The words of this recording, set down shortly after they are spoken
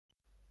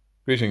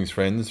Greetings,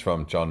 friends,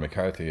 from John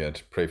McCarthy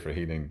at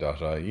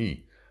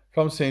prayforhealing.ie,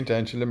 from St.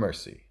 Angela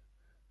Mercy.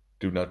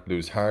 Do not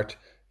lose heart,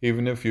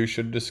 even if you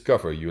should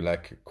discover you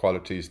lack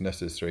qualities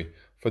necessary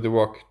for the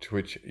work to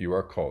which you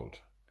are called.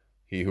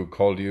 He who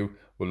called you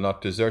will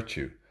not desert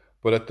you,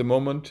 but at the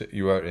moment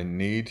you are in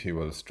need, he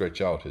will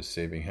stretch out his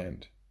saving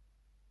hand.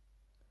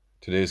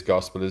 Today's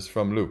Gospel is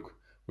from Luke.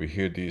 We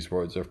hear these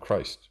words of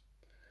Christ.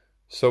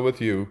 So with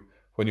you,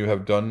 when you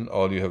have done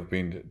all you have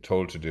been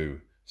told to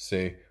do,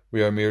 say,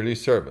 "We are merely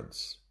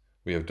servants.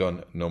 We have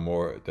done no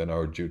more than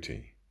our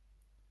duty."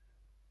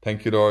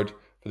 Thank you, Lord,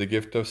 for the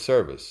gift of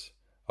service,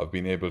 of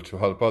being able to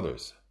help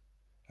others.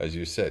 As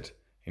you said,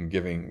 in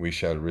giving we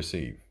shall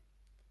receive.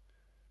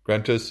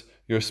 Grant us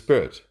your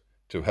Spirit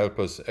to help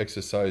us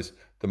exercise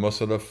the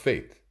muscle of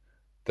faith,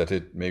 that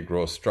it may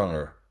grow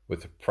stronger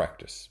with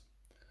practice.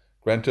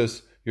 Grant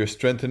us your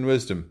strength and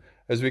wisdom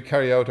as we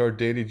carry out our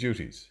daily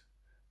duties.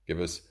 Give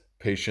us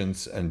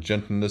patience and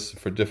gentleness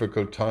for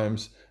difficult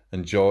times,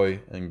 and joy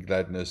and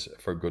gladness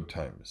for good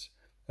times,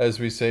 as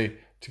we say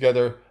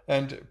together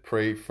and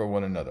pray for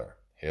one another.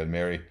 Hail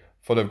Mary,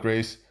 full of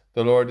grace,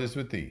 the Lord is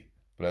with thee.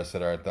 Blessed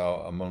art thou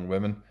among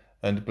women,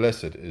 and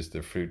blessed is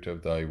the fruit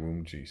of thy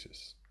womb,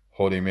 Jesus.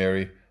 Holy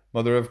Mary,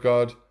 Mother of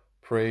God,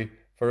 pray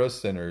for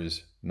us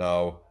sinners,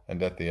 now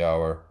and at the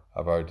hour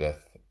of our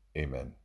death. Amen.